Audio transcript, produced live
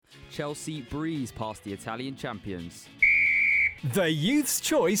Chelsea breeze past the Italian champions. The Youth's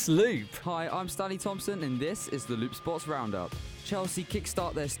Choice Loop. Hi, I'm Stanley Thompson and this is the Loop Sports Roundup. Chelsea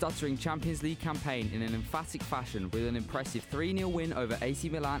kickstart their stuttering Champions League campaign in an emphatic fashion with an impressive 3-0 win over AC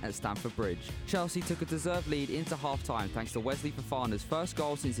Milan at Stamford Bridge. Chelsea took a deserved lead into half-time thanks to Wesley Fofana's first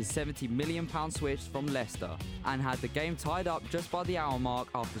goal since his £70 million switch from Leicester, and had the game tied up just by the hour mark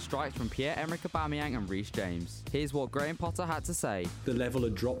after strikes from Pierre-Emerick Aubameyang and Reece James. Here's what Graham Potter had to say. The level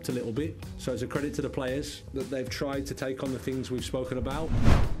had dropped a little bit, so it's a credit to the players that they've tried to take on the things we've spoken about.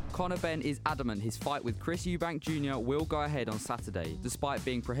 Conor Benn is adamant his fight with Chris Eubank Jr. will go ahead on Saturday, despite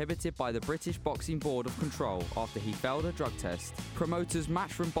being prohibited by the British Boxing Board of Control after he failed a drug test. Promoters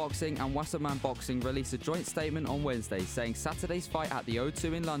Matchroom Boxing and Wasserman Boxing released a joint statement on Wednesday saying Saturday's fight at the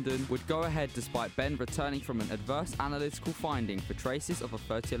O2 in London would go ahead despite Benn returning from an adverse analytical finding for traces of a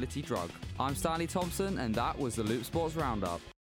fertility drug. I'm Stanley Thompson and that was the Loop Sports Roundup.